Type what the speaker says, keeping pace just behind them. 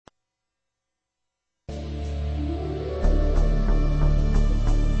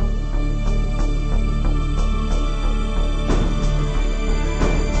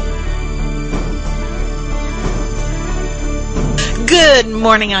Good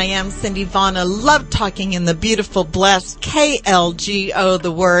morning. I am Cindy Vaughn. I love talking in the beautiful, blessed KLGO,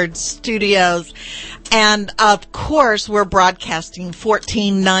 the Word Studios. And, of course, we're broadcasting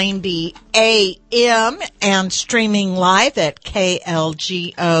 1490 AM and streaming live at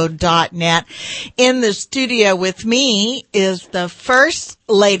klgo.net. In the studio with me is the First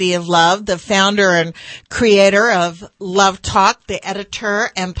Lady of Love, the founder and creator of Love Talk, the editor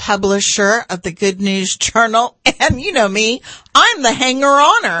and publisher of the Good News Journal. And you know me, I'm the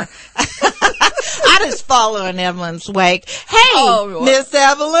hanger-oner. I just follow in Evelyn's wake. Hey, Miss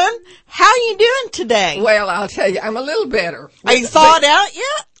Evelyn, how you doing today? Well, I'll tell you, I'm a little better. Are you thawed out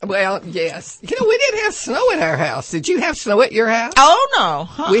yet? Well, yes. You know, we didn't have snow in our house. Did you have snow at your house? Oh,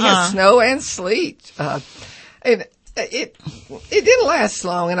 no. We had snow and sleet. And it didn't last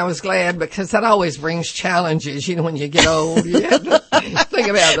long, and I was glad because that always brings challenges. You know, when you get old, you have to think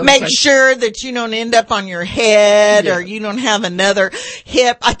about them. Make sure that you don't end up on your head or you don't have another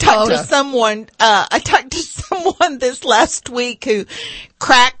hip. I talked to someone this last week who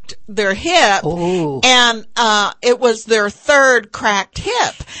cracked their hip, and it was their third cracked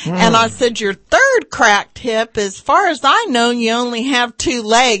hip. And I said, your third cracked hip, as far as I know, you only have two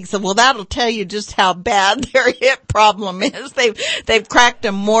legs. Well, that'll tell you just how bad their hip problem is. They've cracked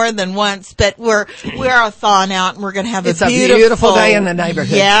them more than once, but we are thawing out, and we're going to have a beautiful day in the neighborhood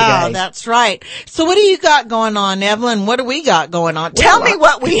today. Today. That's right. So what do you got going on, Evelyn? What do we got going on? Tell me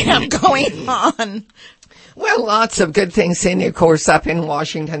what we have going on. Well, lots of good things, Cindy. Of course, up in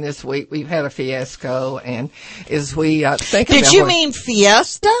Washington this week, we've had a fiasco, and as we think about... Did you mean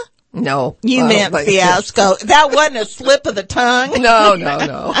fiesta? No. You meant fiasco. That wasn't a slip of the tongue? No.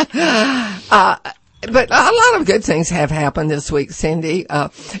 But a lot of good things have happened this week, Cindy.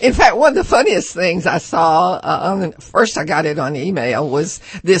 In fact, one of the funniest things I saw, first I got it on email, was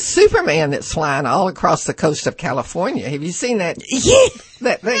this Superman that's flying all across the coast of California. Have you seen that? Yeah.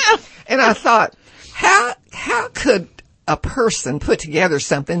 That thing? And I thought, how could a person put together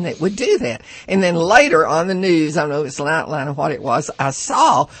something that would do that? And then later on the news, I don't know, it's an outline of what it was, I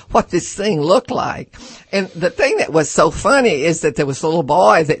saw what this thing looked like. And the thing that was so funny is that there was a little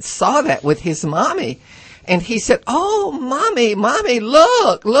boy that saw that with his mommy. And he said, "Oh, mommy,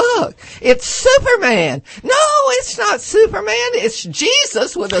 look, it's Superman." "No, it's not Superman. It's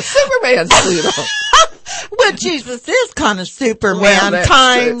Jesus with a Superman suit on." Well, Jesus is kind of Superman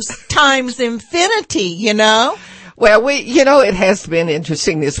times infinity, you know? Well, it has been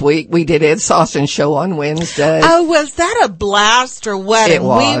interesting this week. We did Ed Sawson's show on Wednesday. Oh, was that a blast or what? It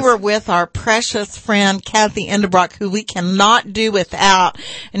was. We were with our precious friend, Kathy Endebrock, who we cannot do without,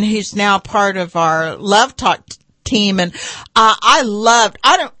 and who's now part of our Love Talk team. And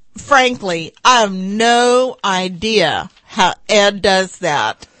frankly, I have no idea how Ed does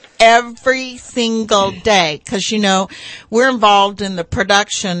that every single day, because, we're involved in the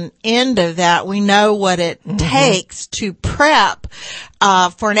production end of that. We know what it takes to prep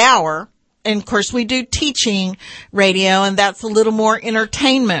for an hour. And, of course, we do teaching radio, and that's a little more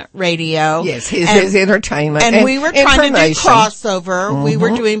entertainment radio. Yes, his is entertainment. And we were trying to do crossover. We were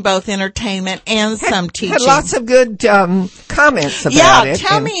doing both entertainment and some teaching. Had lots of good comments about it. Yeah,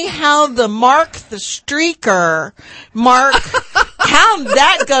 tell me how the Mark the Streaker, how'd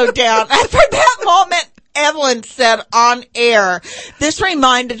that go down? After that moment, Evelyn said on air, this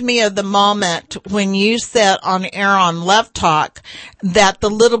reminded me of the moment when you said on air on Love Talk that the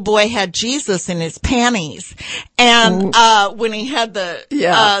little boy had Jesus in his panties. And, when he had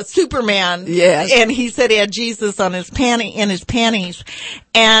the, Superman. Yes. And he said he had Jesus in his panties.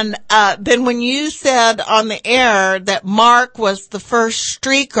 And, then when you said on the air that Mark was the first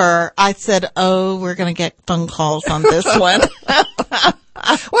streaker, I said, we're going to get phone calls on this one.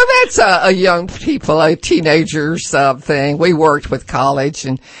 Well, that's a young people, a teenagers thing. We worked with college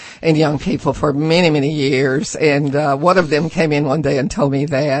and young people for many, many years. And one of them came in one day and told me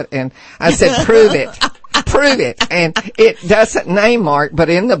that. And I said, prove it. Prove it. And it doesn't name Mark, but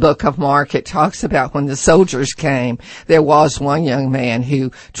in the book of Mark, it talks about when the soldiers came, there was one young man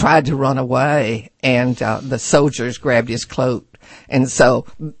who tried to run away, and the soldiers grabbed his cloak. And so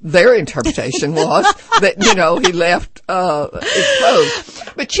their interpretation was that, he left his clothes.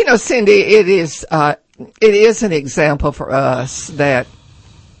 But, Cindy, it is an example for us that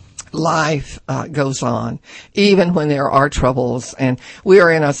life goes on, even when there are troubles. And we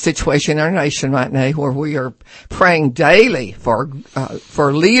are in a situation in our nation right now where we are praying daily for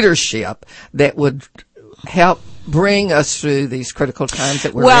leadership that would help bring us through these critical times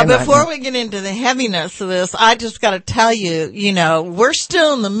that we're in. Well, before we get into the heaviness of this, I just got to tell you, we're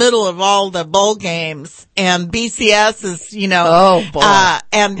still in the middle of all the bowl games, and BCS is, oh boy.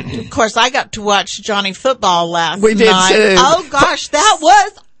 And of course I got to watch Johnny Football last night. We did too. Oh gosh, that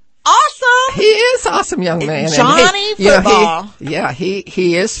was awesome. He is awesome, young man. Johnny Football.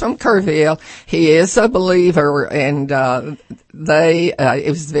 He is from Kerrville. He is a believer, and it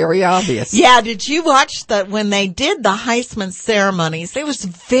was very obvious. Yeah, did you watch when they did the Heisman ceremonies? It was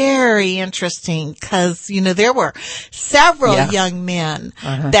very interesting because, there were several young men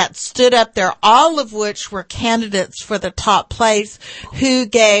that stood up there, all of which were candidates for the top place, who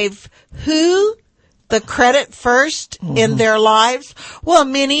gave the credit first in their lives. Well,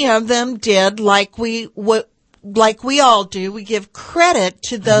 many of them did like we all do. We give credit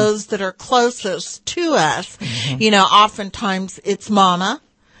to those that are closest to us. Oftentimes it's mama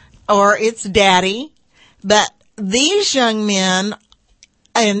or it's daddy, but these young men,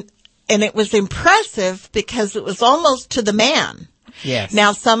 and it was impressive because it was almost to the man. Yes.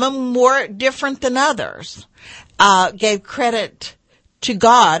 Now, some of them were different than others, gave credit to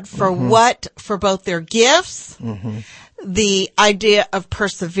God for for both their gifts, the idea of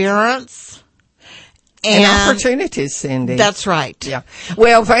perseverance, and opportunities, Cindy. That's right. Yeah.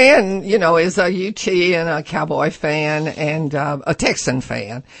 Well, Van, is a UT and a Cowboy fan and a Texan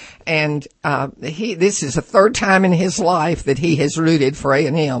fan. And this is the third time in his life that he has rooted for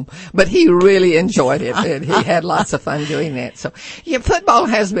A&M, but he really enjoyed it, and he had lots of fun doing that. So, football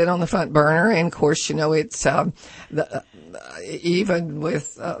has been on the front burner, and of course, it's even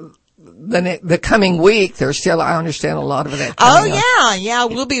with the coming week, there's still, I understand, a lot of that. Yeah,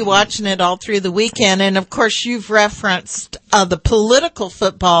 we'll be watching it all through the weekend, and of course, you've referenced the political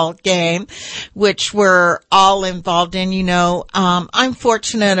football game, which we're all involved in. I'm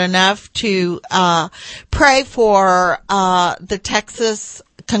fortunate enough to pray for the Texas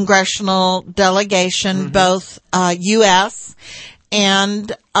congressional delegation, both U.S.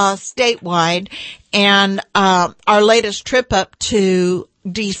 and statewide, and our latest trip up to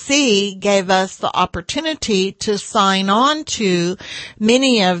DC gave us the opportunity to sign on to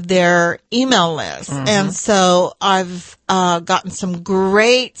many of their email lists. And so I've gotten some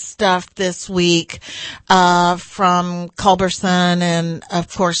great stuff this week from Culberson and, of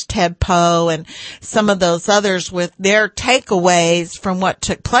course, Ted Poe and some of those others with their takeaways from what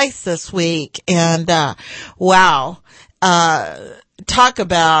took place this week. And wow, talk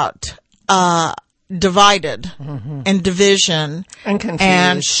about divided and division and confused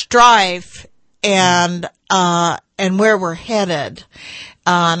and strife and where we're headed.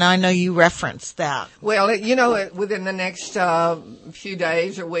 And I know you referenced that. Well, within the next few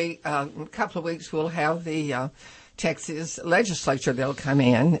days or couple of weeks, we'll have the Texas legislature. They'll come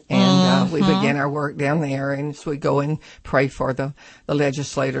in, and we begin our work down there, and so we go and pray for the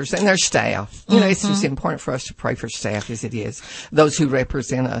legislators and their staff. It's just important for us to pray for staff as it is those who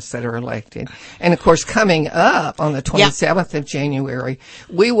represent us that are elected. And of course, coming up on the 27th of January,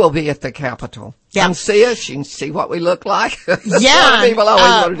 we will be at the Capitol. Come see us. You can see what we look like. Yeah. People always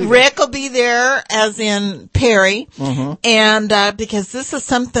want to do Rick will be there, as in Perry. And because this is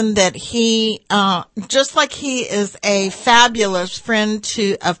something that he, just like he is a fabulous friend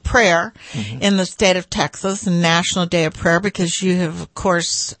of prayer in the state of Texas and National Day of Prayer, because you have, of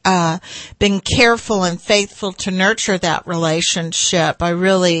course, been careful and faithful to nurture that relationship. I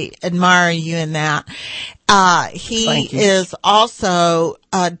really admire you in that. He is also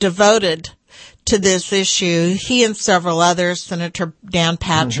devoted to this issue. He and several others, Senator Dan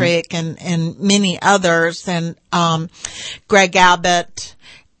Patrick and many others, and Greg Abbott,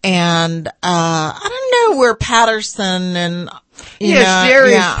 and I don't know where Patterson and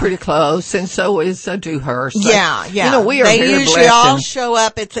Jerry's pretty close, and so is Dewhurst. Yeah. We are they very usually blessed all show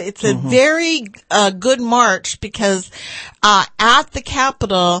up. It's a very good march because at the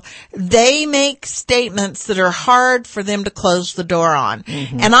Capitol they make statements that are hard for them to close the door on,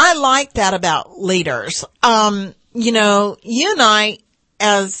 and I like that about leaders. You and I,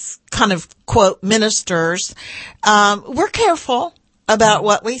 as kind of quote ministers, we're careful about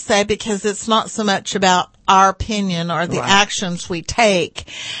what we say because it's not so much about our opinion or the actions we take.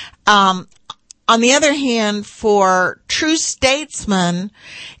 On the other hand, for true statesmen,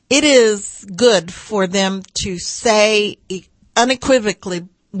 it is good for them to say unequivocally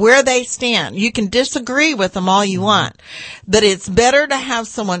where they stand. You can disagree with them all you want, but it's better to have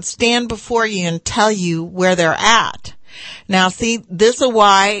someone stand before you and tell you where they're at. Now, see, this is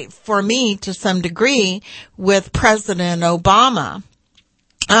why, for me, to some degree, with President Obama,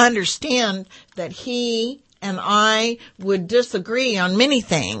 I understand that he and I would disagree on many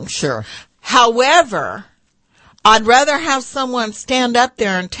things. Sure. However, I'd rather have someone stand up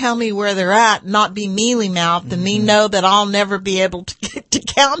there and tell me where they're at, not be mealy-mouthed, and me know that I'll never be able to get to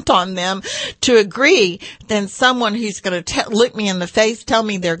count on them to agree, than someone who's going to look me in the face, tell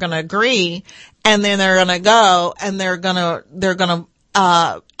me they're going to agree, and then they're going to go and they're going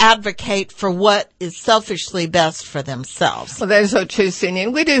to advocate for what is selfishly best for themselves. Well, that is so true, Cindy.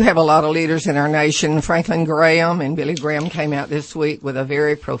 And we do have a lot of leaders in our nation. Franklin Graham and Billy Graham came out this week with a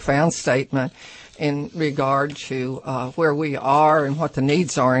very profound statement in regard to where we are and what the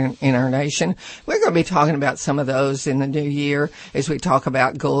needs are in our nation. We're going to be talking about some of those in the new year as we talk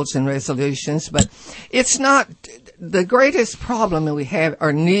about goals and resolutions. But it's not the greatest problem that we have,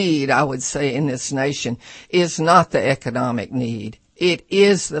 or need, I would say, in this nation is not the economic need. It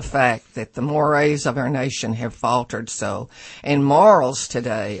is the fact that the mores of our nation have faltered so, and morals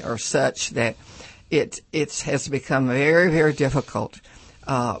today are such that it has become very, very difficult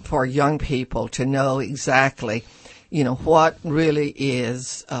for young people to know exactly, what really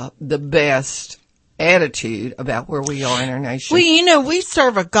is the best attitude about where we are in our nation. Well, we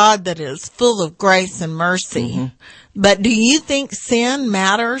serve a God that is full of grace and mercy. Mm-hmm. But do you think sin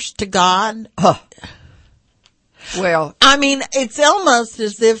matters to God? Well, I mean, it's almost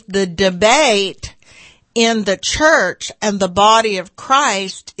as if the debate in the church and the body of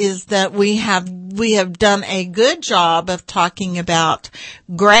Christ is that we have done a good job of talking about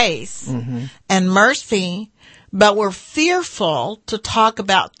grace and mercy, but we're fearful to talk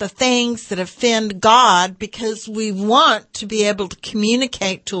about the things that offend God because we want to be able to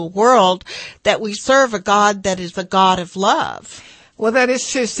communicate to a world that we serve a God that is a God of love. Well, that is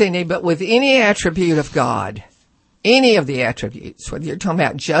true, Cindy, but with any attribute of God, any of the attributes, whether you're talking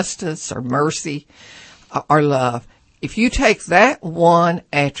about justice or mercy or love, if you take that one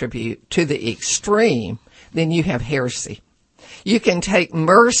attribute to the extreme, then you have heresy. You can take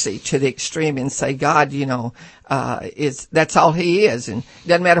mercy to the extreme and say God, that's all he is, and it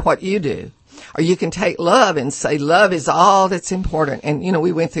doesn't matter what you do. Or you can take love and say love is all that's important. And,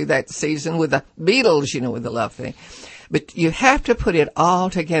 we went through that season with the Beatles, with the love thing. But you have to put it all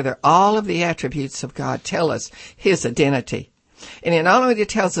together. All of the attributes of God tell us his identity. And it not only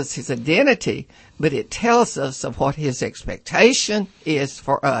tells us his identity, but it tells us of what his expectation is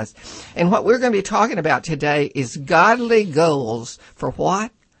for us. And what we're going to be talking about today is godly goals for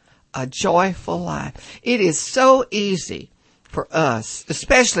what? A joyful life. It is so easy for us,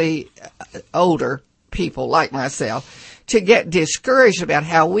 especially older people like myself, to get discouraged about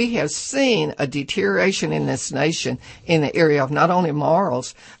how we have seen a deterioration in this nation in the area of not only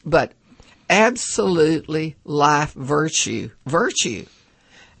morals, but absolutely life virtue.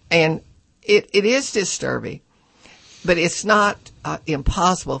 And it is disturbing, but it's not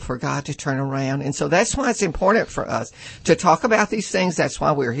impossible for God to turn around. And so that's why it's important for us to talk about these things. That's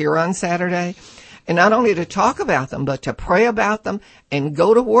why we're here on Saturday. And not only to talk about them, but to pray about them and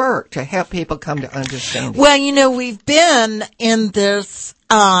go to work to help people come to understand it. Well, we've been in this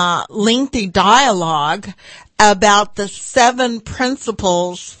lengthy dialogue about the 7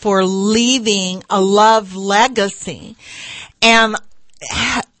 principles for leaving a love legacy. And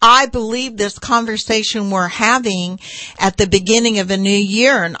I believe this conversation we're having at the beginning of a new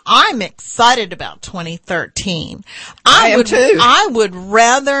year, and I'm excited about 2013. I am too. I would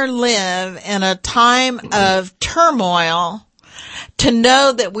rather live in a time of turmoil to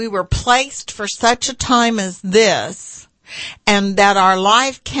know that we were placed for such a time as this, and that our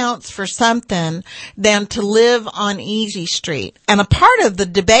life counts for something, than to live on easy street. And a part of the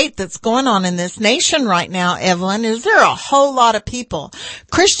debate that's going on in this nation right now, Evelyn, is there a whole lot of people,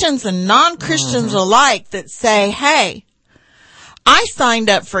 Christians and non-Christians alike, that say, hey, I signed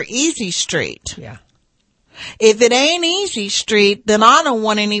up for easy street. Yeah. If it ain't easy street, then I don't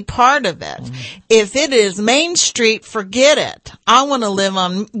want any part of it. If it is Main Street, forget it. I want to live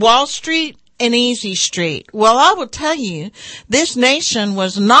on Wall Street and easy street. Well, I will tell you, this nation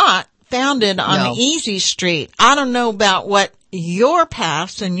was not founded on easy street. I don't know about what your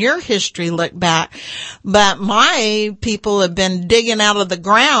past and your history look back, but my people have been digging out of the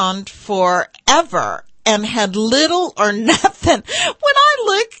ground forever and had little or nothing. When I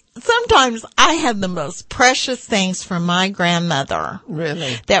look, sometimes I had the most precious things from my grandmother.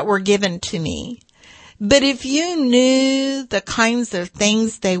 Really? That were given to me. But if you knew the kinds of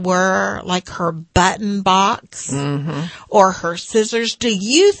things they were, like her button box or her scissors, do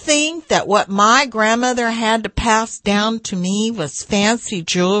you think that what my grandmother had to pass down to me was fancy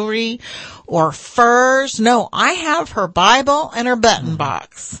jewelry or furs? No, I have her Bible and her button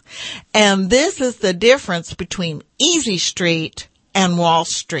box. And this is the difference between easy street and Wall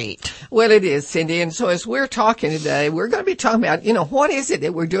Street. Well, it is, Cindy. And so as we're talking today, we're going to be talking about, what is it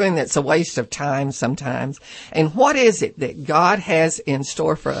that we're doing that's a waste of time sometimes? And what is it that God has in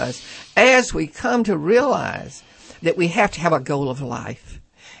store for us as we come to realize that we have to have a goal of life?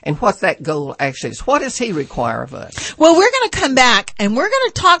 And what that goal actually is. What does He require of us? Well, we're going to come back and we're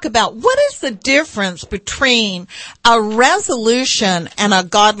going to talk about what is the difference between a resolution and a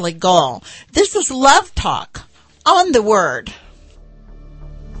godly goal. This is Love Talk on the Word.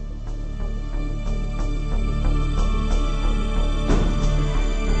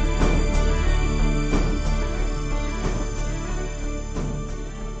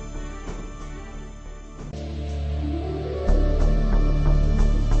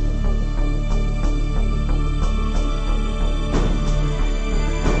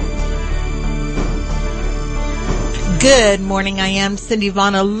 Good morning. I am Cindy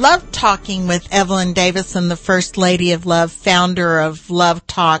Vaughn. I love talking with Evelyn Davison, the First Lady of Love, founder of Love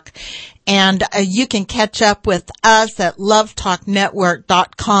Talk. And you can catch up with us at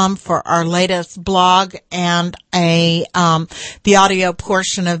lovetalknetwork.com for our latest blog, and the audio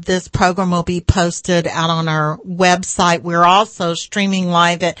portion of this program will be posted out on our website. We're also streaming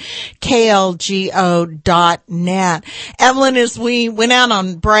live at klgo.net. Evelyn, as we went out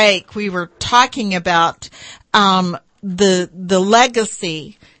on break, we were talking about the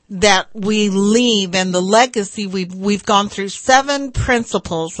legacy that we leave, and the legacy we've gone through 7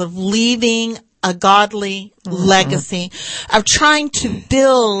 principles of leaving a godly legacy, of trying to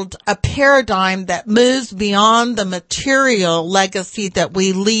build a paradigm that moves beyond the material legacy that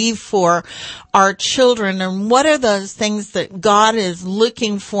we leave for our children. And what are those things that God is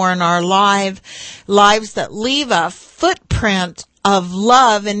looking for in our lives that leave a footprint of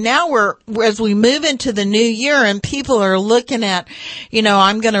love? And now as we move into the new year and people are looking at,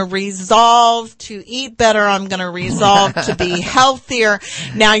 I'm going to resolve to eat better. I'm going to resolve to be healthier.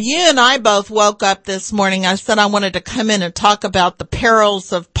 Now, you and I both woke up this morning. I said I wanted to come in and talk about the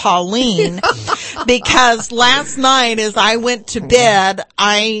perils of Pauline because last night as I went to bed,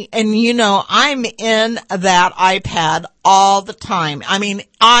 I'm in that iPad all the time. I mean,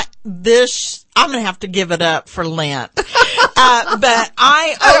 I'm going to have to give it up for Lent. But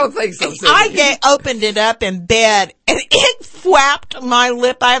I don't think so, Cindy. I opened it up in bed and it flapped my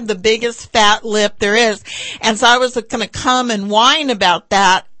lip. I have the biggest fat lip there is. And so I was going to come and whine about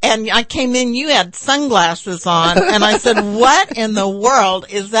that. And I came in, you had sunglasses on, and I said, what in the world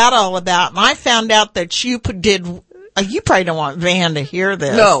is that all about? And I found out that you probably don't want Van to hear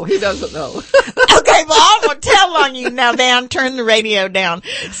this. No, he doesn't know. Okay, well, I'm going to tell on you now, Van. Turn the radio down.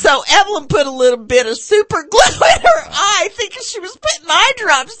 So Evelyn put a little bit of super glue in her eye, thinking she was putting eye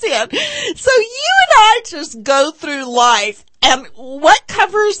drops in. So you and I just go through life, and what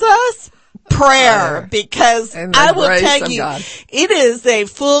covers us? Prayer. Because I will tell you, it is a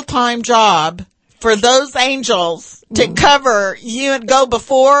full-time job for those angels to cover you and go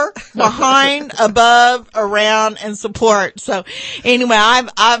before, behind, above, around, and support. So anyway,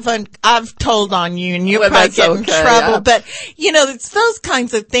 I've told on you, and you'll probably get in trouble. Yeah. But it's those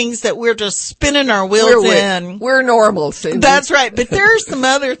kinds of things that we're just spinning our wheels in. We're normal, Cindy. That's right. But there are some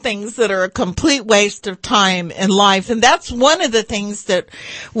other things that are a complete waste of time in life, and that's one of the things that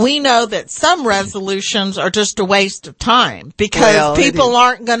we know, that some resolutions are just a waste of time because people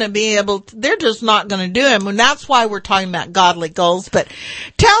aren't going to be they're just not going to do them, and that's why we're talking about godly goals. But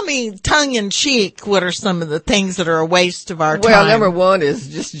tell me, tongue in cheek, what are some of the things that are a waste of our time? Well, number one is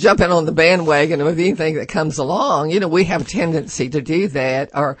just jumping on the bandwagon of anything that comes along. We have a tendency to do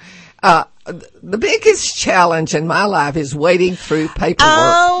that. Or the biggest challenge in my life is wading through paperwork.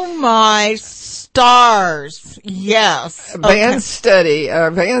 Oh my stars. Yes.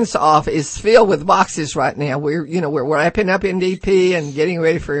 Van's off is filled with boxes right now. We're wrapping up NDP and getting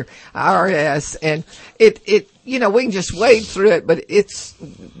ready for IRS, and we can just wade through it, but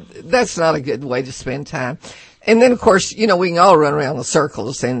that's not a good way to spend time. And then, of course, we can all run around in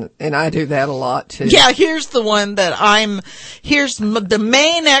circles, and I do that a lot too. Yeah, here's the one that here's the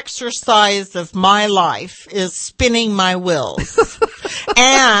main exercise of my life is spinning my wheels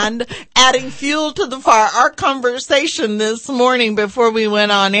and adding fuel to the fire. Our conversation this morning before we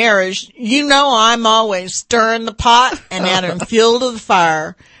went on air is, I'm always stirring the pot and adding fuel to the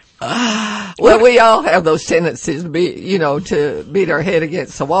fire. Well, we all have those tendencies to to beat our head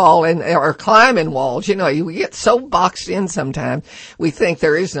against the wall or climbing walls. We get so boxed in sometimes, we think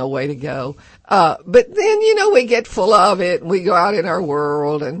there is no way to go. But then, we get full of it and we go out in our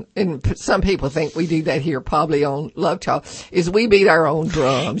world and some people think we do that here probably on Love Talk, is we beat our own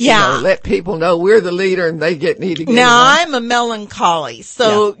drums. Yeah. Let people know we're the leader and they need to get Now, I'm a melancholy.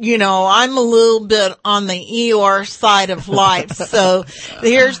 So, I'm a little bit on the Eeyore side of life. So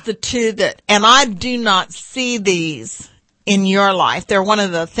here's the two and I do not see these in your life. They're one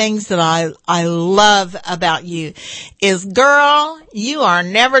of the things that I love about you is, girl, you are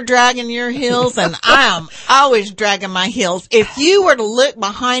never dragging your heels and I am always dragging my heels. If you were to look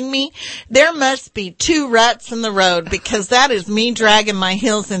behind me, there must be 2 ruts in the road because that is me dragging my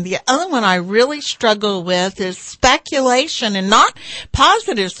heels. And the other one I really struggle with is speculation, and not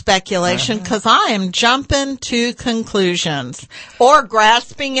positive speculation, because I am jumping to conclusions or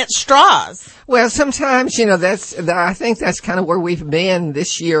grasping at straws. Well, sometimes, I think that's kind of where we've been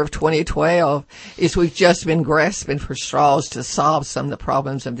this year of 2012, is we've just been grasping for straws to solve some of the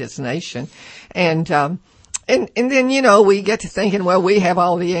problems of this nation. And then, we get to thinking, well, we have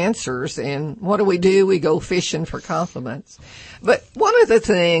all the answers, and what do? We go fishing for compliments. But one of the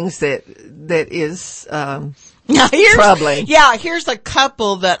things that is, now troubling. Yeah, here's a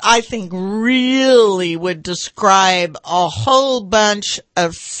couple that I think really would describe a whole bunch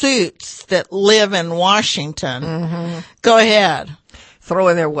of suits that live in Washington. Mm-hmm. Go ahead.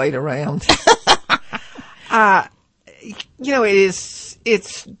 Throwing their weight around.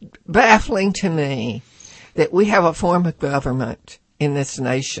 It's baffling to me that we have a form of government in this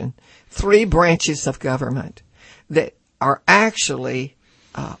nation, 3 branches of government that are actually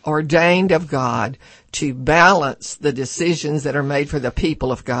ordained of God to balance the decisions that are made for the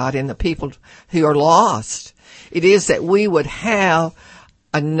people of God and the people who are lost. It is that we would have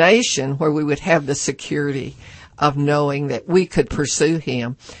a nation where we would have the security of knowing that we could pursue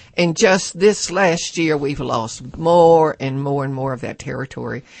Him. And just this last year, we've lost more and more and more of that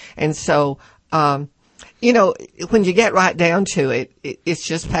territory. And so, when you get right down to it, it's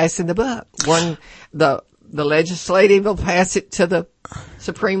just passing the buck. The legislative will pass it to the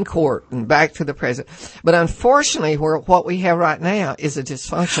Supreme Court and back to the president. But unfortunately, what we have right now is a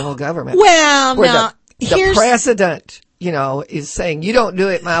dysfunctional government. Well, where the president, is saying, you don't do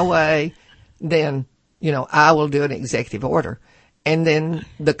it my way, then, I will do an executive order. And then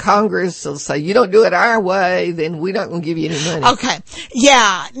the Congress will say, you don't do it our way, then we're not going to give you any money. Okay.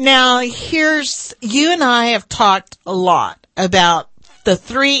 Yeah. Now, you and I have talked a lot about the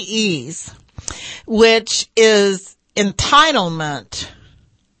 3 E's, which is entitlement,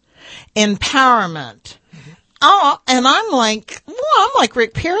 empowerment. Oh, and I'm like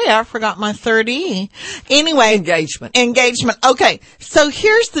Rick Perry. I forgot my 3rd E. Anyway. Engagement. Okay. So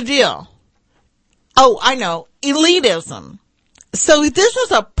here's the deal. Oh, I know. Elitism. So this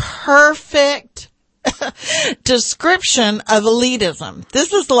is a perfect description of elitism.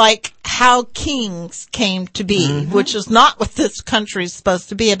 This is like how kings came to be, which is not what this country is supposed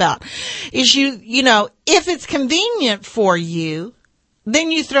to be about. Is if it's convenient for you,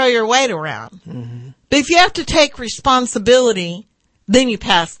 then you throw your weight around. Mm-hmm. But if you have to take responsibility, then you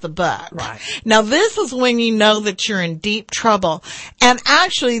pass the buck. Right. Now, this is when you know that you're in deep trouble. And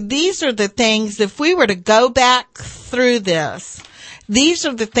actually, these are the things, if we were to go back through this, these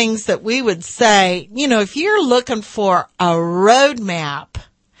are the things that we would say, if you're looking for a roadmap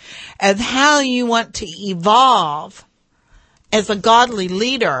of how you want to evolve as a godly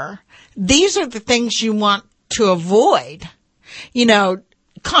leader, these are the things you want to avoid.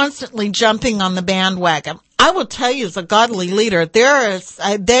 Constantly jumping on the bandwagon. I will tell you, as a godly leader, there is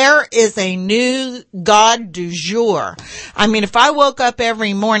a new God du jour. I mean, if I woke up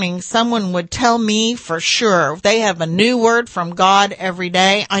every morning, someone would tell me for sure they have a new word from God every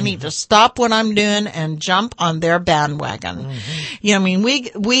day. I need to stop what I'm doing and jump on their bandwagon.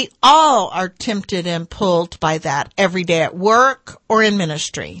 Mm-hmm. We all are tempted and pulled by that every day at work or in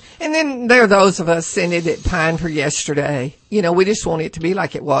ministry. And then there are those of us, Cindy, that pine for yesterday. We just want it to be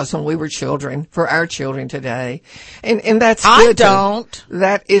like it was when we were children, for our children today. And that's good. I don't.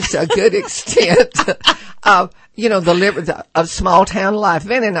 That is a good extent of, of small town life.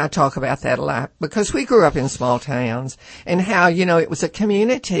 Vin and I talk about that a lot because we grew up in small towns and how, it was a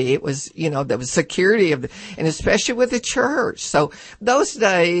community. It was, there was security and especially with the church. So those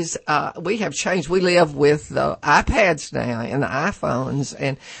days, we have changed. We live with the iPads now and the iPhones,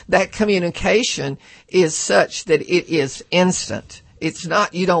 and that communication is such that it is instant. It's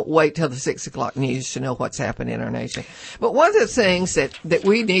not, you don't wait till the 6 o'clock news to know what's happening in our nation. But one of the things that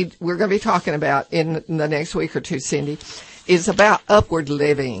we're going to be talking about in the next week or two, Cindy, is about upward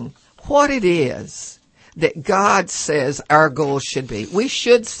living, what it is that God says our goals should be. We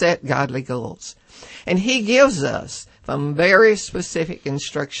should set godly goals. And he gives us some very specific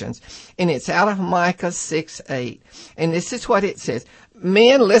instructions. And it's out of Micah 6:8. And this is what it says.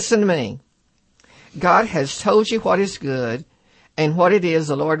 Men, listen to me. God has told you what is good and what it is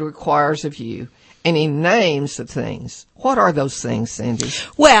the Lord requires of you. And he names the things. What are those things, Cindy?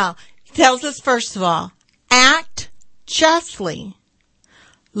 Well, he tells us, first of all, act justly,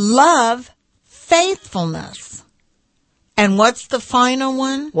 love faithfulness. And what's the final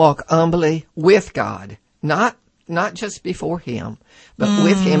one? Walk humbly with God. Not just before him, but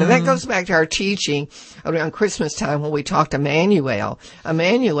with him. And that goes back to our teaching around Christmas time when we talked Emmanuel.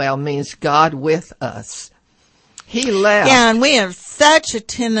 Emmanuel means God with us. He left. Yeah, and we have such a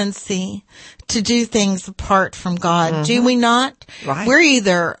tendency to do things apart from God, do we not? Right. We're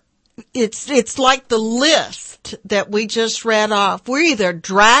either, it's like the list that we just read off. We're either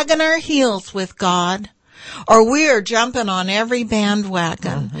dragging our heels with God, or we are jumping on every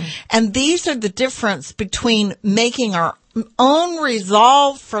bandwagon. And these are the difference between making our own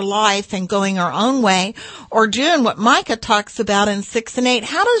resolve for life and going our own way, or doing what Micah talks about in 6 and 8.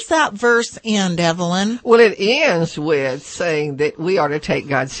 How does that verse end, Evelyn? Well, it ends with saying that we are to take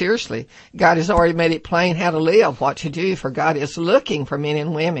God seriously. God has already made it plain how to live, what to do, for God is looking for men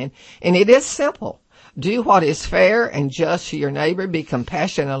and women. And it is simple. Do what is fair and just to your neighbor. Be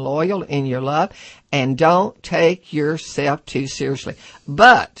compassionate and loyal in your love. And don't take yourself too seriously.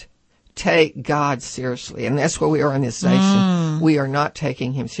 But take God seriously. And that's where we are in this nation. We are not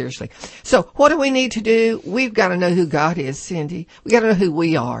taking him seriously. So what do we need to do? We've got to know who God is, Cindy. We got to know who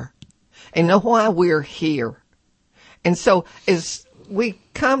we are and know why we're here. And so as we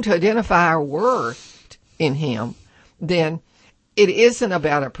come to identify our worth in him, then it isn't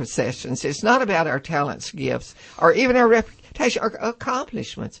about our possessions. It's not about our talents, gifts, or even our reputation or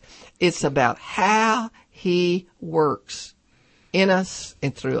accomplishments. It's about how he works in us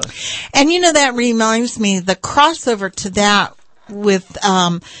and through us. And that reminds me, the crossover to that with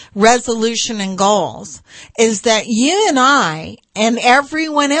resolution and goals is that you and I and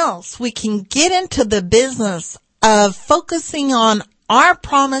everyone else, we can get into the business of focusing on our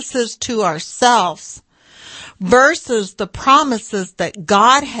promises to ourselves versus the promises that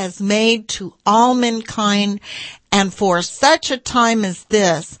God has made to all mankind and for such a time as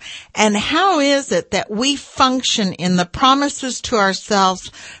this. And how is it that we function in the promises to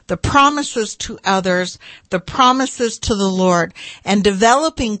ourselves, the promises to others, the promises to the Lord, and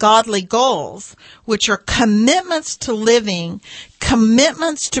developing godly goals, which are commitments to living,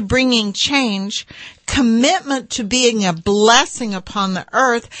 commitments to bringing change, commitment to being a blessing upon the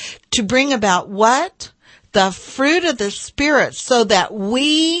earth, to bring about what? The fruit of the Spirit, so that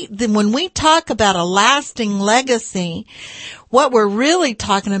when we talk about a lasting legacy, what we're really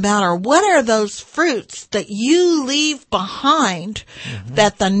talking about are what are those fruits that you leave behind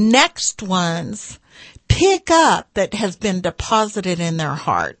that the next ones pick up that has been deposited in their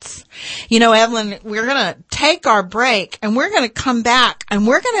hearts. Evelyn, we're going to take our break and we're going to come back and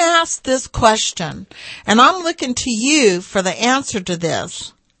we're going to ask this question. And I'm looking to you for the answer to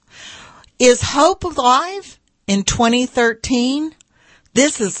this. Is hope alive in 2013?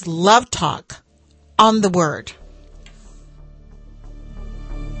 This is Love Talk on the Word.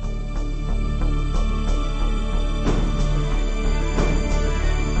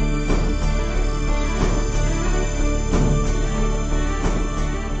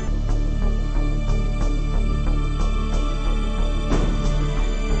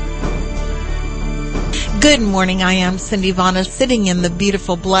 Good morning. I am Cindy Vonna, sitting in the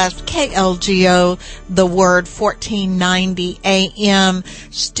beautiful, blessed KLGO, the Word, 1490 AM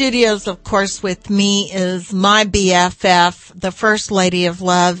studios. Of course, with me is my BFF, the First Lady of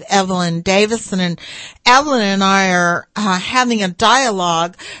Love, Evelyn Davison. And Evelyn and I are having a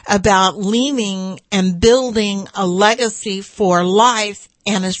dialogue about leaving and building a legacy for life,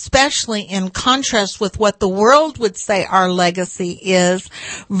 and especially in contrast with what the world would say our legacy is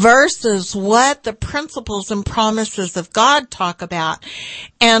versus what the principles and promises of God talk about,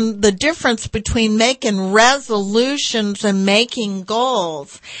 and the difference between making resolutions and making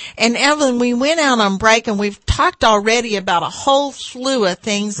goals. And Evelyn, we went out on break and we've talked already about a whole slew of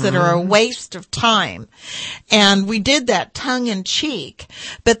things that are a waste of time. And we did that tongue in cheek.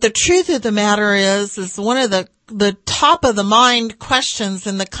 But the truth of the matter is one of the the top of the mind questions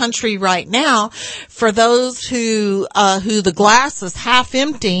in the country right now for those who the glass is half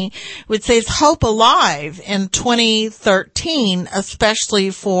empty would say is hope alive in 2013, especially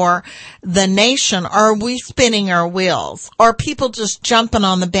for the nation. Are we spinning our wheels? Are people just jumping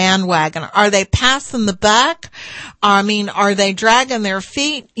on the bandwagon? Are they passing the buck? I mean, are they dragging their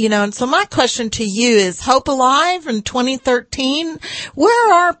feet? You know, and so my question to you is, hope alive in 2013?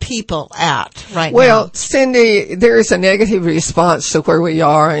 Where are people at right now? Well, Cindy, there is a negative response to where we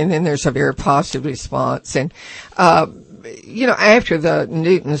are, and then there's a very positive response. And, you know, after the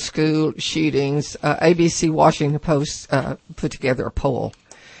Newton School shootings, ABC Washington Post put together a poll,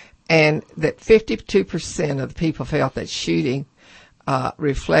 and that 52% of the people felt that shooting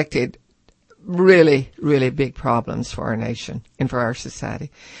reflected really, really big problems for our nation and for our society.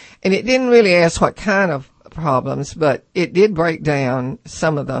 And it didn't really ask what kind of problems, but it did break down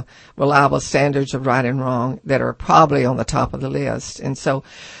some of the reliable standards of right and wrong that are probably on the top of the list. And so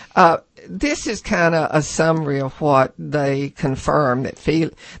this is kind of a summary of what they confirm,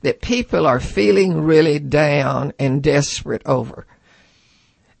 that people are feeling really down and desperate over.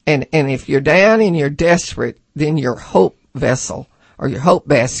 And if you're down and you're desperate, then your hope vessel or your hope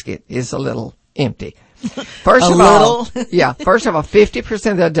basket is a little empty. First of all,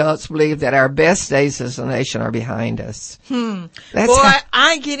 50% of the adults believe that our best days as a nation are behind us.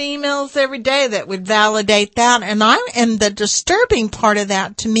 I get emails every day that would validate that. And the disturbing part of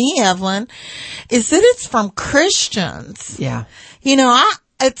that to me, Evelyn, is that it's from Christians. Yeah. You know,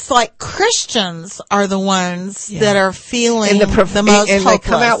 it's like Christians are the ones that are feeling the most hopeless. And they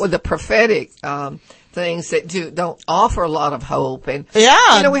come out with the prophetic, things that don't offer a lot of hope. And, you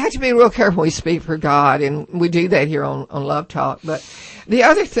know, we have to be real careful when we speak for God, and we do that here on Love Talk. But the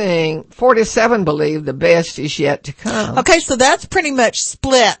other thing, 47 believe the best is yet to come. Okay, so that's pretty much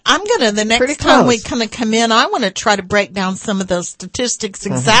split. The next time we kind of come in, I want to try to break down some of those statistics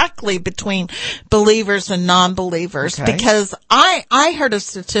exactly between believers and non-believers, because I heard a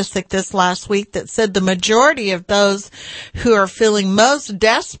statistic this last week that said the majority of those who are feeling most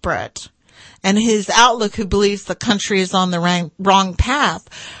desperate and his outlook, who believes the country is on the wrong path,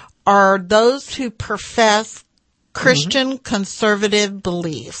 are those who profess Christian conservative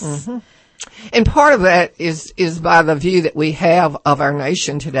beliefs. And part of that is by the view that we have of our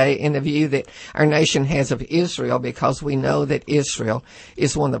nation today, and the view that our nation has of Israel, because we know that Israel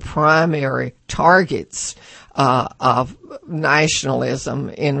is one of the primary targets of nationalism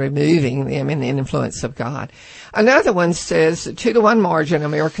in removing them in the influence of God. Another one says 2-1 margin,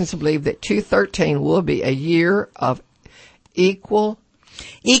 Americans believe that 2013 will be a year of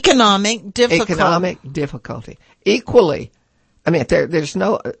economic difficulty. Equally. I mean, there's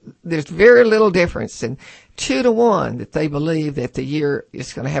very little difference in 2-1 that they believe that the year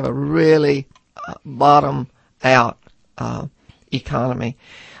is going to have a really bottom out economy.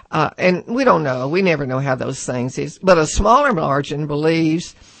 And we don't know. We never know how those things is. But a smaller margin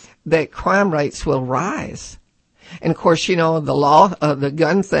believes that crime rates will rise. And of course, you know, the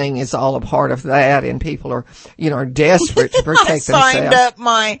gun thing is all a part of that, and people are, you know, are desperate to protect themselves.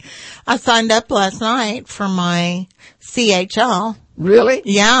 I signed up last night for my CHL. Really?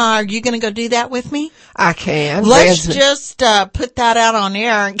 Yeah. Are you going to go do that with me? I can. Let's just put that out on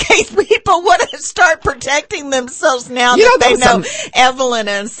air in case people want to start protecting themselves now that they know Evelyn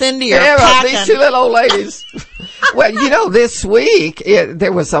and Cindy are packing. These two little old ladies. Well, you know, this week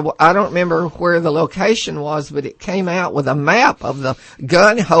there was I don't remember where the location was, but it came out with a map of the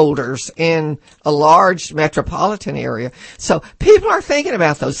gun holders in a large metropolitan area. So people are thinking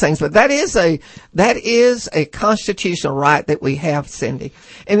about those things, but that is a constitutional right that we have, Cindy.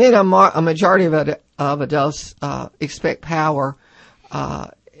 And then a majority of adults expect power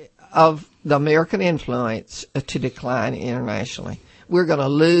of the American influence to decline internationally. We're going to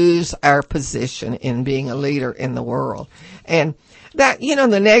lose our position in being a leader in the world. And that, you know,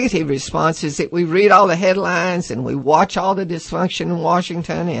 the negative response is that we read all the headlines and we watch all the dysfunction in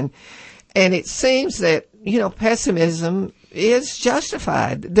Washington, and it seems that, you know, pessimism is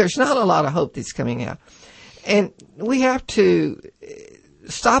justified. There's not a lot of hope that's coming out. And we have to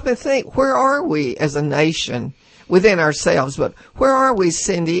stop and think, where are we as a nation within ourselves? But where are we,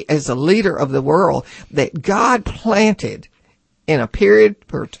 Cindy, as a leader of the world that God planted in a period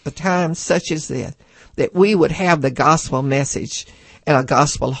for a time such as this, that we would have the gospel message and a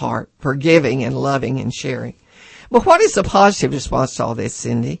gospel heart for giving and loving and sharing? But what is the positive response to all this,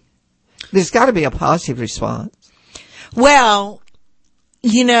 Cindy? There's got to be a positive response. Well,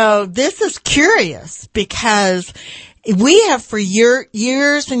 you know, this is curious because We have for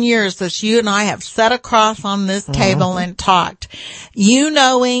years and years, as you and I have sat across on this table and talked, you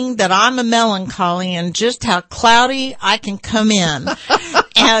knowing that I'm a melancholy and just how cloudy I can come in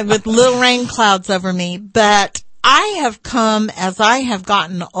and with little rain clouds over me. But I have come, as I have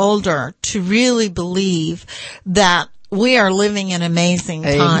gotten older, to really believe that we are living in amazing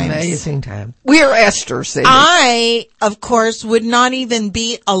times. Amazing time. We are Esther, Cindy. I, of course, would not even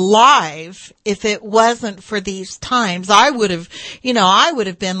be alive if it wasn't for these times. I would have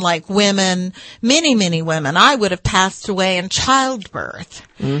been like women, many women. I would have passed away in childbirth.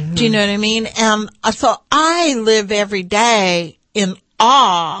 Mm-hmm. Do you know what I mean? And so I live every day in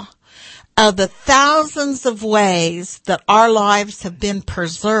awe of the thousands of ways that our lives have been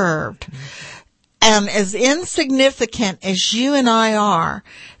preserved. And as insignificant as you and I are,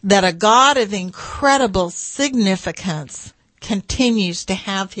 that a God of incredible significance continues to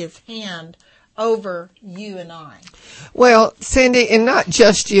have his hand over you and I. Well, Cindy, and not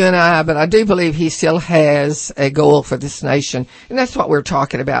just you and I, but I do believe he still has a goal for this nation. And that's what we're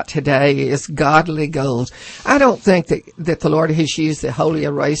talking about today, is godly goals. I don't think that the Lord has used the holy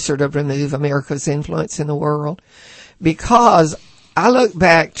eraser to remove America's influence in the world, because I look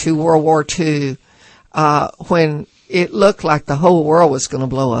back to World War II, when it looked like the whole world was going to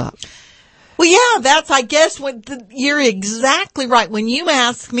blow up. Well, yeah, I guess you're exactly right. When you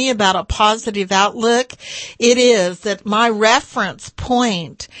ask me about a positive outlook, it is that my reference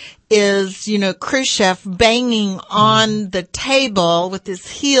point is, Khrushchev banging on the table with his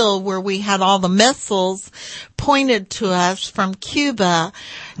heel where we had all the missiles pointed to us from Cuba,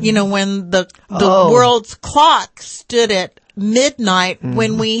 when the world's clock stood at midnight,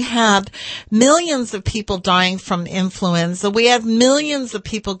 when we had millions of people dying from influenza. We had millions of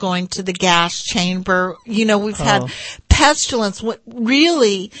people going to the gas chamber. We've had pestilence. What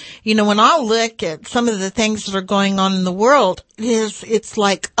really, when I look at some of the things that are going on in the world, it's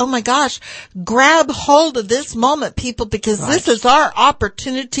like, oh my gosh, grab hold of this moment, people, because this is our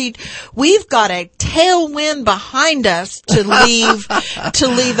opportunity. We've got a tailwind behind us to leave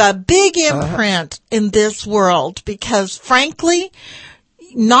a big imprint in this world, because frankly,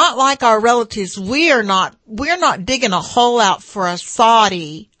 not like our relatives, we're not digging a hole out for a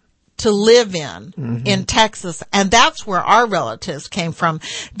Saudi to live in Texas. And that's where our relatives came from.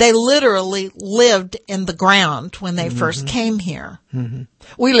 They literally lived in the ground when they first came here. Mm-hmm.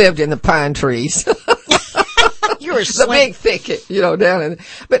 We lived in the pine trees. You were the big thicket, down in.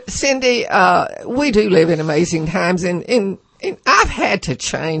 But Cindy, we do live in amazing times, and I've had to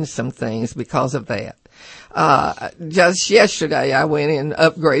change some things because of that. Just yesterday I went and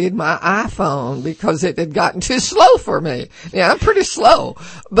upgraded my iPhone because it had gotten too slow for me. Yeah, I'm pretty slow,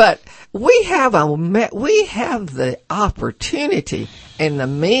 but we have the opportunity and the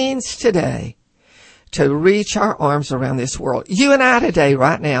means today to reach our arms around this world. You and I today,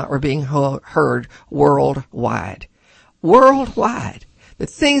 right now, are being heard worldwide. Worldwide. The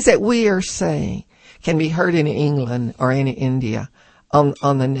things that we are saying can be heard in England or in India on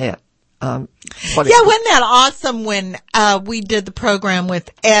the net. Wasn't that awesome when we did the program with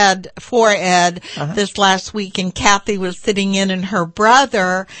Ed this last week, and Kathy was sitting in, and her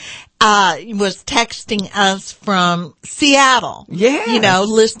brother was texting us from Seattle. Yeah.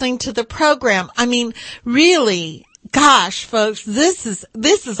 Listening to the program. I mean, really, gosh, folks, this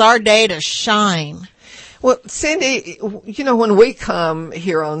is our day to shine. Well, Cindy, when we come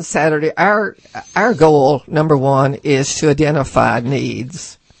here on Saturday, our goal, number one, is to identify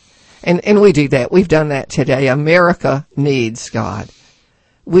needs. And we do that. We've done that today. America needs God.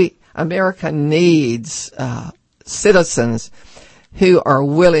 America needs citizens who are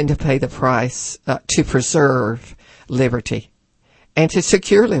willing to pay the price to preserve liberty and to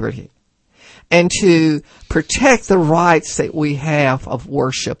secure liberty and to protect the rights that we have of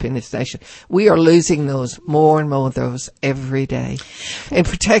worship in this nation. We are losing those, more and more of those every day. And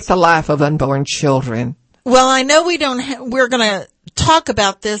protect the life of unborn children. Well, I know we're going to talk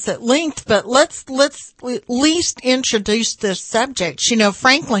about this at length, but let's at least introduce this subject.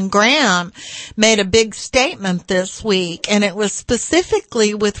 Franklin Graham made a big statement this week, and it was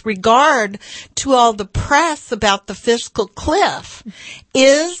specifically with regard to all the press about the fiscal cliff.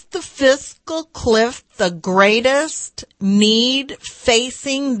 Is the fiscal cliff the greatest need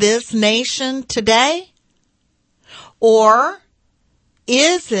facing this nation today? Or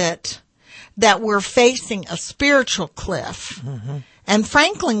is it that we're facing a spiritual cliff? Mm-hmm. And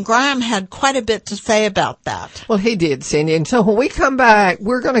Franklin Graham had quite a bit to say about that. Well, he did, Cindy. And so when we come back,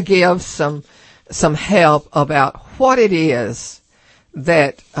 we're going to give some help about what it is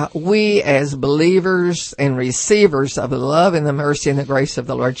that we as believers and receivers of the love and the mercy and the grace of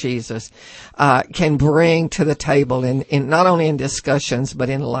the Lord Jesus can bring to the table in not only in discussions but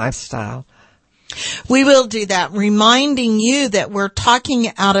in lifestyle. We will do that, reminding you that we're talking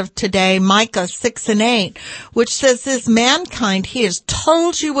out of today, Micah 6:8, which says, "This mankind, he has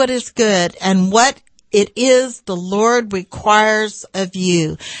told you what is good and what it is the Lord requires of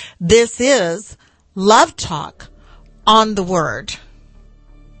you." This is Love Talk on the Word.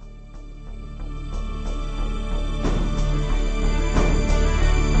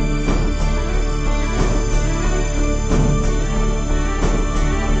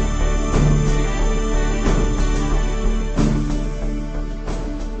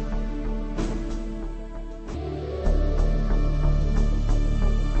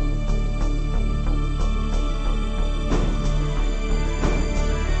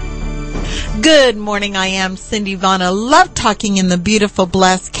 Good morning. I am Cindy Vonna. Love talking in the beautiful,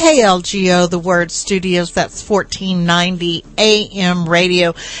 blessed KLGO, the Word Studios. That's 1490 AM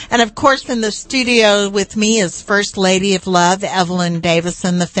radio. And of course, in the studio with me is First Lady of Love, Evelyn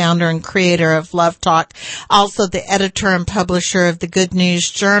Davison, the founder and creator of Love Talk, also the editor and publisher of the Good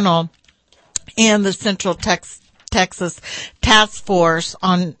News Journal and the Central Texas Task Force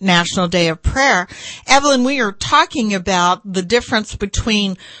on National Day of Prayer. Evelyn, we are talking about the difference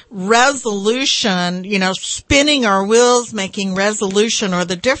between resolution, spinning our wheels, making resolution, or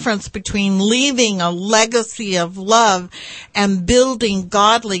the difference between leaving a legacy of love and building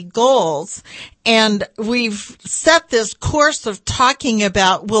godly goals. And we've set this course of talking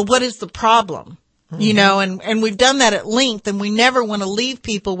about, well, what is the problem? And we've done that at length, and we never want to leave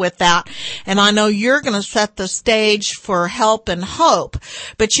people with that. And I know you're going to set the stage for help and hope.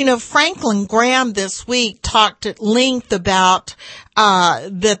 But, Franklin Graham this week talked at length about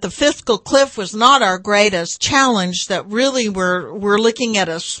that the fiscal cliff was not our greatest challenge, that really we're looking at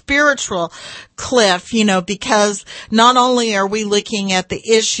a spiritual cliff, because not only are we looking at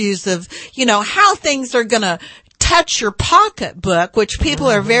the issues of, how things are going to touch your pocketbook, which people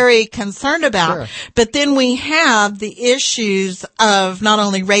are very concerned about. Sure. But then we have the issues of not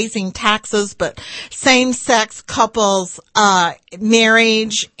only raising taxes, but same-sex couples,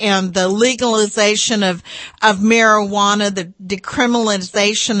 marriage, and the legalization of marijuana, the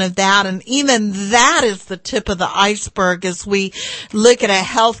decriminalization of that. And even that is the tip of the iceberg as we look at a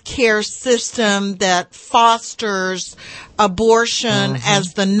healthcare system that fosters abortion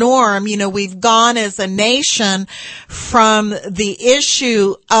as the norm. We've gone as a nation from the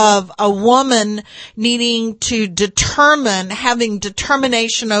issue of a woman needing to having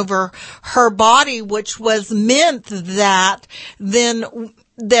determination over her body, which was meant that men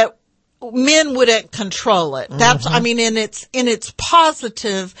wouldn't control it. That's, in its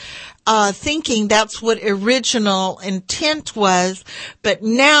positive thinking, that's what original intent was. But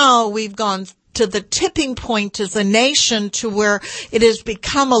now we've gone to the tipping point as a nation to where it has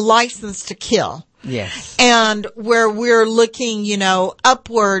become a license to kill. Yes. And where we're looking,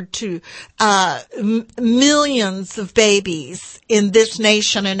 upward to millions of babies in this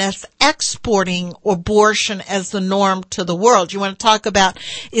nation, and us exporting abortion as the norm to the world. You want to talk about,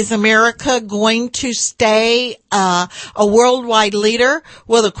 is America going to stay a worldwide leader?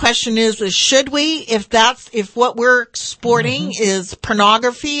 Well, the question is should we? If what we're exporting is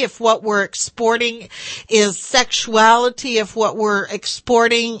pornography, if what we're exporting is sexuality, if what we're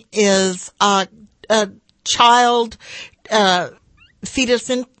exporting is child fetus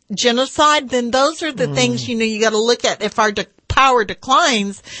in genocide, then those are the things you got to look at. If our power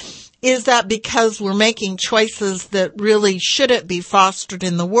declines, is that because we're making choices that really shouldn't be fostered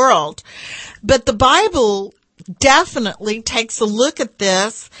in the world? But the Bible definitely takes a look at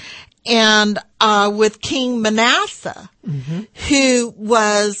this, and with King Manasseh, who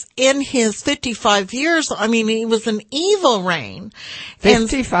was in his 55 years, he was an evil reign.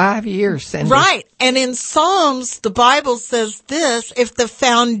 55 years, Cindy. Right. And in Psalms, the Bible says this: if the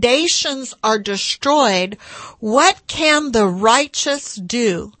foundations are destroyed, what can the righteous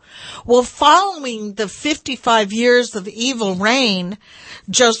do? Well, following the 55 years of evil reign,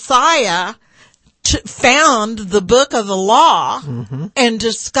 Josiah found the book of the law and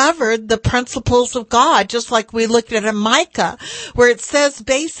discovered the principles of God, just like we looked at in Micah, where it says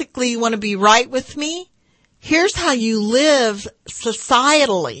basically, you want to be right with me? Here's how you live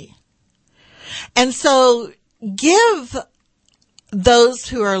societally. And so give those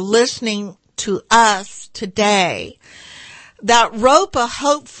who are listening to us today that rope of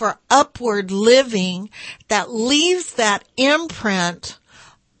hope for upward living that leaves that imprint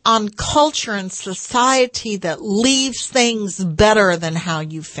on culture and society, that leaves things better than how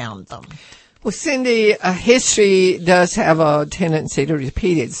you found them. Well, Cindy, history does have a tendency to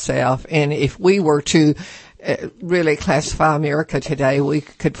repeat itself, and if we were to really classify America today, we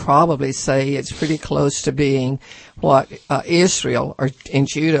could probably say it's pretty close to being what Israel and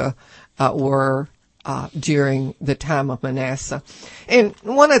Judah were during the time of Manasseh. And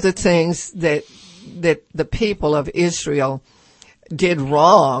one of the things that the people of Israel did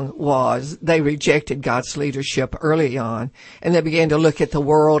wrong was they rejected God's leadership early on, and they began to look at the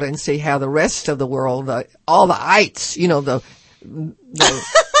world and see how the rest of the world, all the ites, the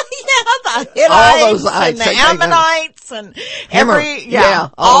Hittites, all those ites, and the Ammonites, and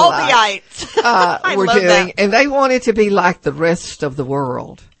all the ites were doing, that. And they wanted to be like the rest of the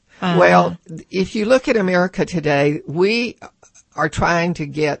world. Well, if you look at America today, we are trying to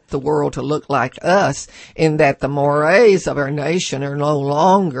get the world to look like us, in that the mores of our nation are no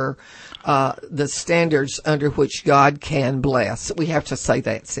longer the standards under which God can bless. We have to say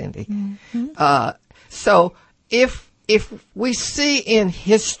that, Cindy. Mm-hmm. So if we see in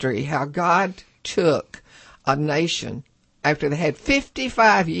history how God took a nation after they had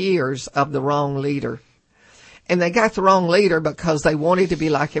 55 years of the wrong leader, and they got the wrong leader because they wanted to be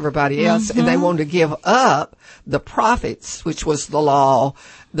like everybody else, and they wanted to give up the prophets, which was the law,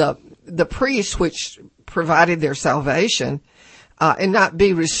 the priests, which provided their salvation, and not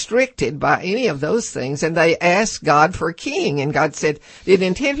be restricted by any of those things. And they asked God for a king, and God said, "Didn't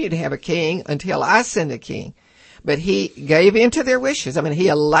intend you to have a king until I send a king." But he gave in to their wishes. I mean, he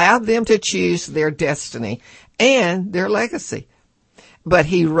allowed them to choose their destiny and their legacy. But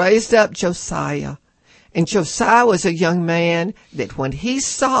he raised up Josiah. And Josiah was a young man that when he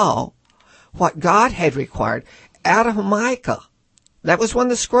saw what God had required out of Micah, that was one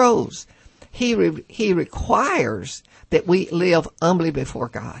of the scrolls, he requires that we live humbly before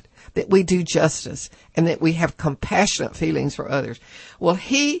God, that we do justice, and that we have compassionate feelings for others. Well,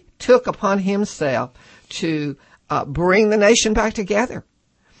 he took upon himself to bring the nation back together.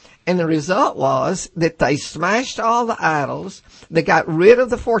 And the result was that they smashed all the idols, they got rid of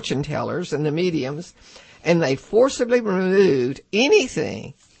the fortune tellers and the mediums, and they forcibly removed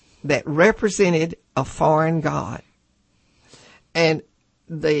anything that represented a foreign god. And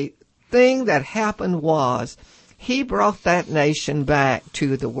the thing that happened was he brought that nation back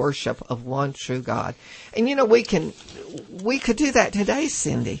to the worship of one true God. And we could do that today,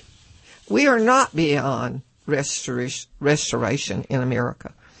 Cindy. We are not beyond restoration in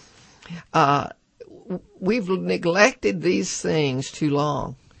America. We've neglected these things too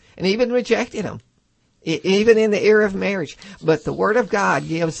long and even rejected them, even in the era of marriage. But the Word of God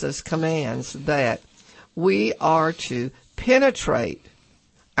gives us commands that we are to penetrate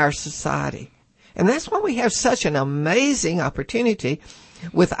our society. And that's why we have such an amazing opportunity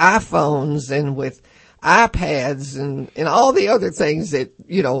with iPhones and with iPads and all the other things that,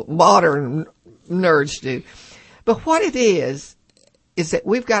 modern nerds do. But what it is that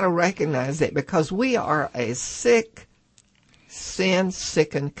we've got to recognize that because we are a sick,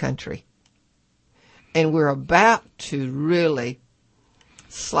 sin-sickened country, and we're about to really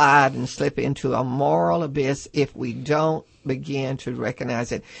slide and slip into a moral abyss if we don't begin to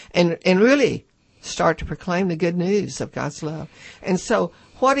recognize it and really start to proclaim the good news of God's love. And so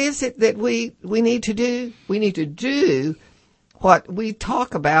what is it that we need to do? We need to do what we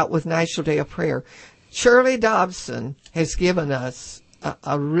talk about with National Day of Prayer. Shirley Dobson has given us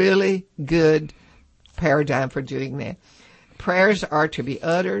a really good paradigm for doing that. Prayers are to be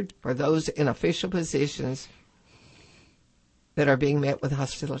uttered for those in official positions that are being met with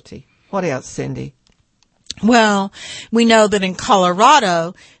hostility. What else, Cindy? Well, we know that in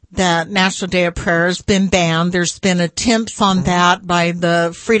Colorado, that National Day of Prayer has been banned. There's been attempts on that by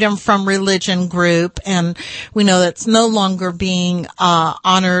the Freedom from Religion group, and we know that's no longer being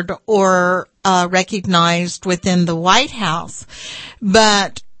honored or recognized within the White House.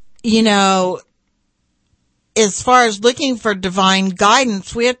 But, as far as looking for divine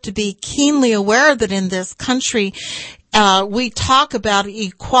guidance, we have to be keenly aware that in this country, we talk about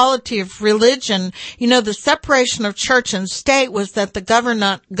equality of religion. The separation of church and state was that the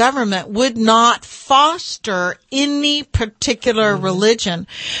government would not foster any particular religion.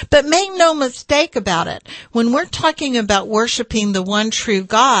 But make no mistake about it. When we're talking about worshiping the one true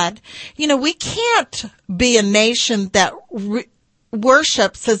God, we can't be a nation that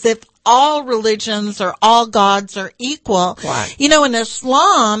worships as if all religions or all gods are equal. Right. You know, in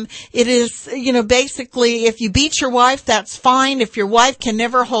Islam, it is, you know, basically if you beat your wife, that's fine. If your wife can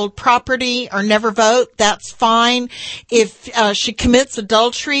never hold property or never vote, that's fine. If she commits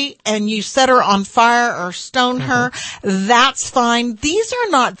adultery and you set her on fire or stone her, that's fine. These are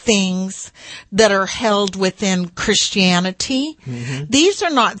not things that are held within Christianity. These are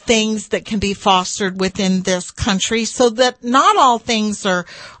not things that can be fostered within this country, so that not all things are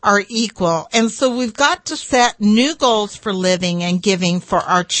equal. And so we've got to set new goals for living and giving for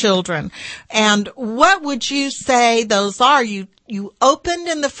our children. And what would you say those are? You opened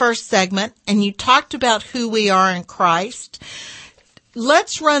in the first segment and you talked about who we are in Christ.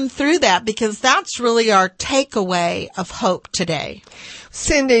 Let's run through that, because that's really our takeaway of hope today.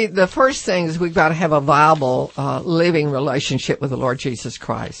 Cindy, the first thing is we've got to have a viable, living relationship with the Lord Jesus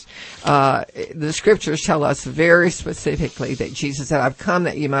Christ. The scriptures tell us very specifically that Jesus said, I've come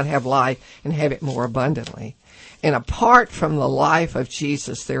that you might have life and have it more abundantly. And apart from the life of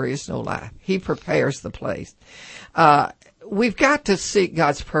Jesus, there is no life. He prepares the place. We've got to seek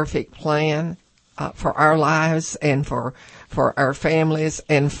God's perfect plan for our lives and for our families,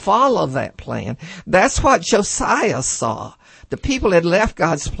 and follow that plan. That's what Josiah saw. The people had left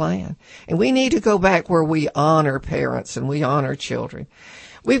God's plan. And we need to go back where we honor parents and we honor children.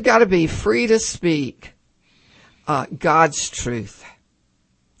 We've got to be free to speak God's truth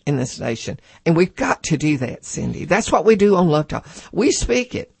in this nation. And we've got to do that, Cindy. That's what we do on Love Talk. We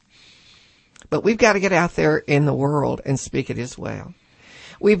speak it. But we've got to get out there in the world and speak it as well.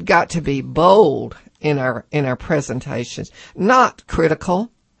 We've got to be bold in our presentations, not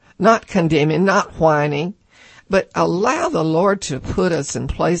critical, not condemning, not whining, but allow the Lord to put us in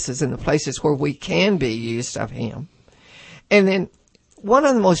the places where we can be used of Him. And then one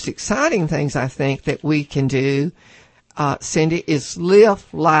of the most exciting things I think that we can do, Cindy, is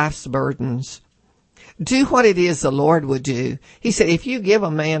lift life's burdens. Do what it is the Lord would do. He said, if you give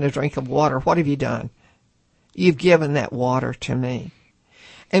a man a drink of water, what have you done? You've given that water to me.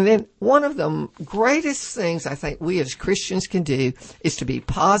 And then one of the greatest things I think we as Christians can do is to be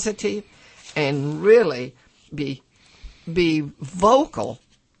positive and really be vocal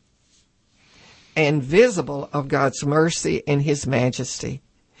and visible of God's mercy and His majesty.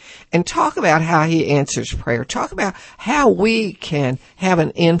 And talk about how He answers prayer. Talk about how we can have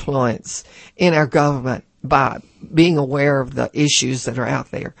an influence in our government by being aware of the issues that are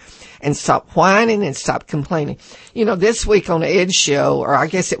out there. And stop whining and stop complaining. You know, this week on Ed's show, or I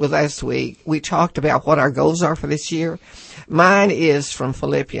guess it was last week, we talked about what our goals are for this year. Mine is from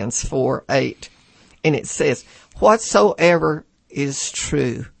Philippians 4:8. And it says, whatsoever is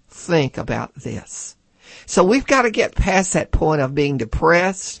true, think about this. So we've got to get past that point of being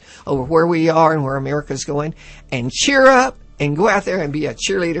depressed over where we are and where America's going, and cheer up and go out there and be a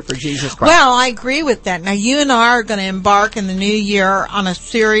cheerleader for Jesus Christ. Well, I agree with that. Now, you and I are going to embark in the new year on a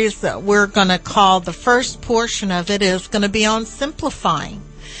series that we're going to call, the first portion of it is going to be on simplifying.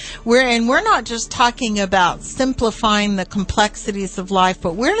 We're not just talking about simplifying the complexities of life,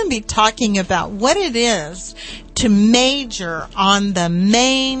 but we're going to be talking about what it is to major on the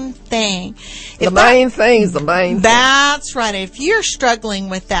main thing. The main thing is the main thing. That's right. If you're struggling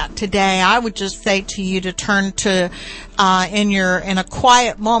with that today, I would just say to you to turn to, in a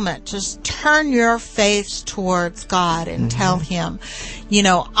quiet moment, just turn your face towards God and tell Him, you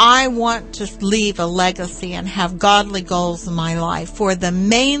know, I want to leave a legacy and have godly goals in my life, for the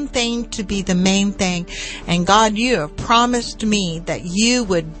main thing to be the main thing. And God, you have promised me that you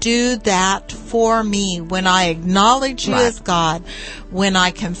would do that for me when I acknowledge you as God, when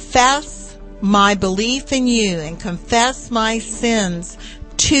I confess my belief in you and confess my sins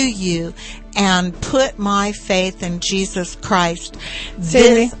to you and put my faith in Jesus Christ.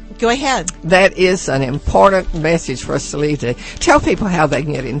 Go ahead. That is an important message for us to leave today. Tell people how they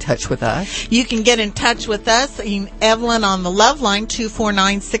can get in touch with us. You can get in touch with us, Evelyn, on the Love Line,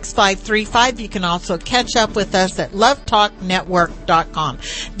 249-6535. You can also catch up with us at lovetalknetwork.com.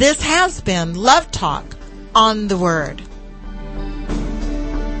 This has been Love Talk on the Word.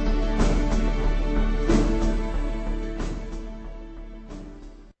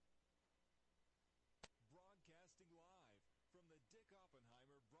 Broadcasting live from the Dick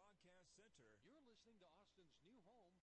Oppenheimer Broadcast Center. You're listening to Austin's new home